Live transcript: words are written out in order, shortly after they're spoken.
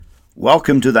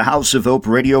Welcome to the House of Hope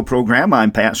radio program.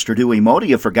 I'm Pastor Dewey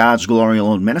Modia for God's Glory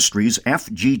Alone Ministries,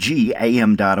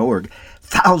 FGGAM.org.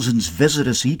 Thousands visit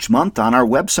us each month on our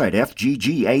website,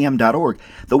 FGGAM.org.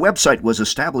 The website was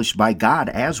established by God,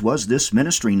 as was this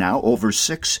ministry now, over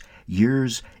 6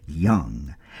 years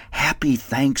young. Happy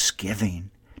Thanksgiving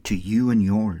to you and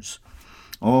yours.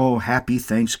 Oh, happy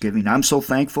Thanksgiving. I'm so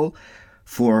thankful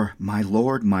for my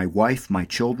Lord, my wife, my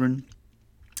children,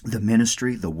 the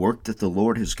ministry, the work that the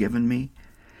Lord has given me.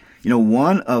 You know,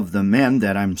 one of the men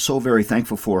that I'm so very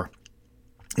thankful for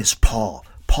is Paul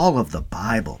of the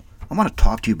Bible. I want to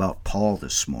talk to you about Paul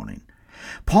this morning.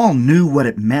 Paul knew what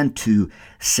it meant to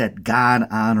set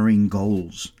God-honoring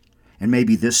goals. And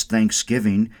maybe this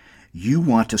Thanksgiving, you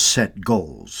want to set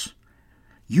goals.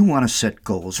 You want to set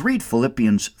goals. Read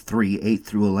Philippians 3, 8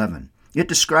 through 11. It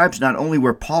describes not only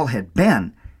where Paul had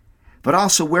been, but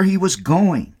also where he was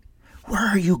going. Where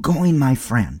are you going, my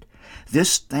friend?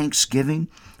 This Thanksgiving,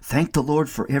 thank the Lord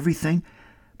for everything,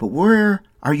 but where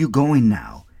are you going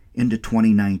now into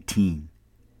 2019?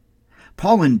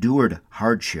 Paul endured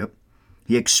hardship.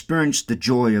 He experienced the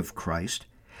joy of Christ.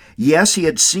 Yes, he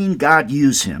had seen God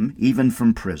use him, even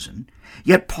from prison.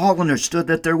 Yet Paul understood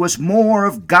that there was more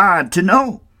of God to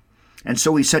know. And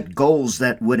so he set goals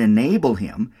that would enable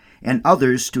him and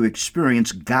others to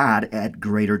experience God at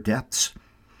greater depths.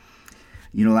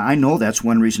 You know, I know that's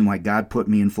one reason why God put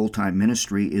me in full-time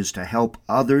ministry, is to help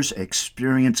others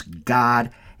experience God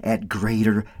at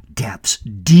greater depths.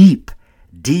 Deep.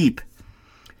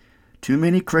 Too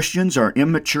many Christians are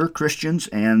immature Christians,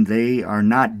 and they are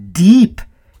not deep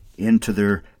into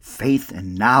their faith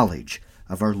and knowledge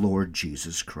of our Lord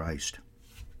Jesus Christ.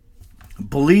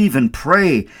 Believe and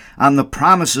pray on the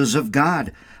promises of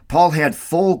God. Paul had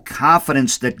full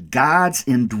confidence that God's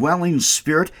indwelling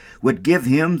Spirit would give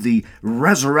him the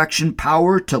resurrection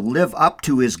power to live up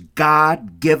to his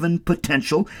God-given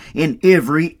potential in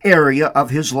every area of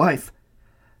his life.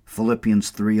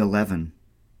 Philippians 3:11.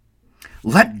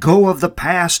 Let go of the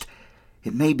past.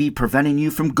 It may be preventing you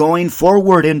from going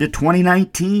forward into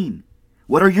 2019.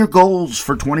 What are your goals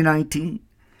for 2019?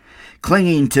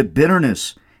 Clinging to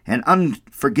bitterness and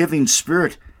unforgiving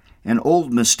spirit and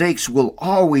old mistakes will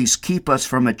always keep us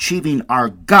from achieving our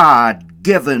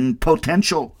God-given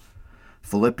potential.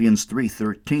 Philippians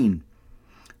 3:13.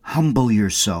 Humble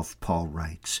yourself, Paul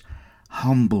writes.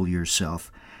 Humble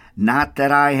yourself. Not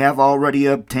that I have already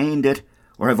obtained it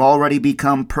or have already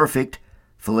become perfect.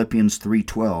 Philippians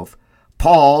 3:12.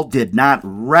 Paul did not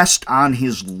rest on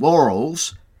his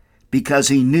laurels because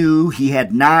he knew he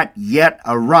had not yet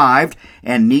arrived,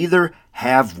 and neither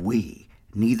have we.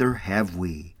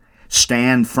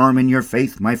 Stand firm in your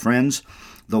faith, my friends.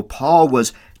 Though Paul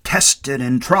was tested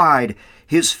and tried,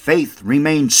 his faith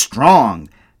remained strong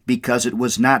because it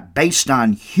was not based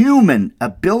on human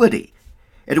ability.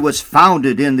 It was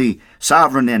founded in the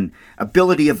sovereign and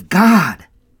ability of God.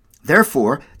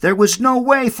 Therefore, there was no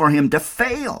way for him to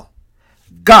fail.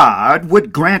 God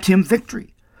would grant him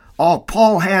victory. All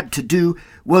Paul had to do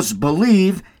was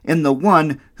believe in the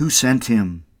one who sent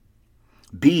him.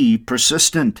 Be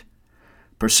persistent.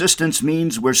 Persistence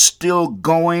means we're still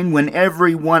going when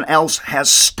everyone else has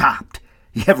stopped.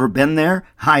 You ever been there?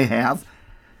 I have.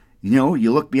 You know,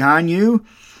 you look behind you,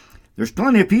 there's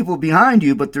plenty of people behind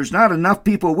you, but there's not enough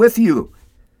people with you.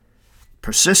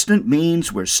 Persistent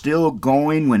means we're still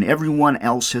going when everyone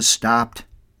else has stopped.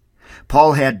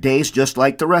 Paul had days just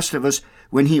like the rest of us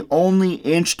when he only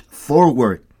inched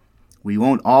forward. We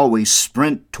won't always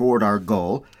sprint toward our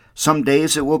goal. Some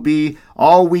days it will be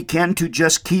all we can to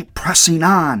just keep pressing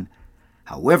on.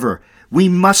 However, we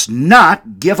must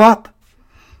not give up.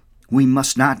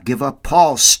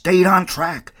 Paul stayed on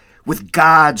track with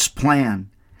God's plan,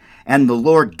 and the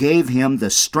Lord gave him the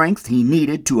strength he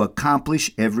needed to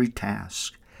accomplish every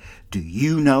task. Do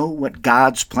you know what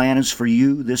God's plan is for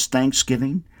you this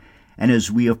Thanksgiving? And as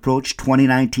we approach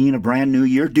 2019, a brand new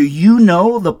year, do you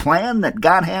know the plan that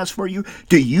God has for you?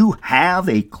 Do you have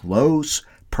a close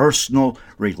personal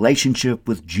relationship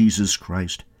with Jesus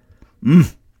Christ?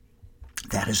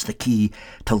 That is the key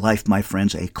to life, my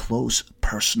friends, a close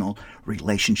personal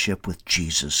relationship with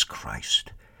Jesus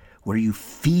Christ, where you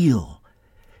feel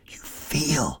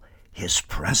his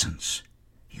presence.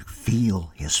 You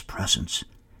feel his presence.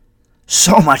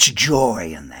 So much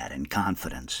joy in that and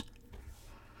confidence.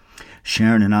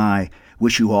 Sharon and I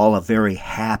wish you all a very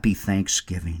happy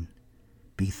Thanksgiving.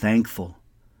 Be thankful.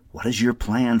 What is your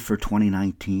plan for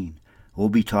 2019? We'll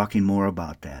be talking more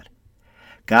about that.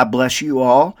 God bless you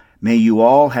all. May you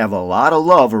all have a lot of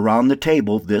love around the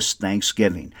table this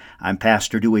Thanksgiving. I'm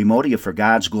Pastor Dewey Modia for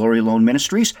God's Glory Alone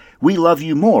Ministries. We love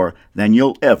you more than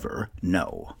you'll ever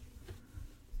know.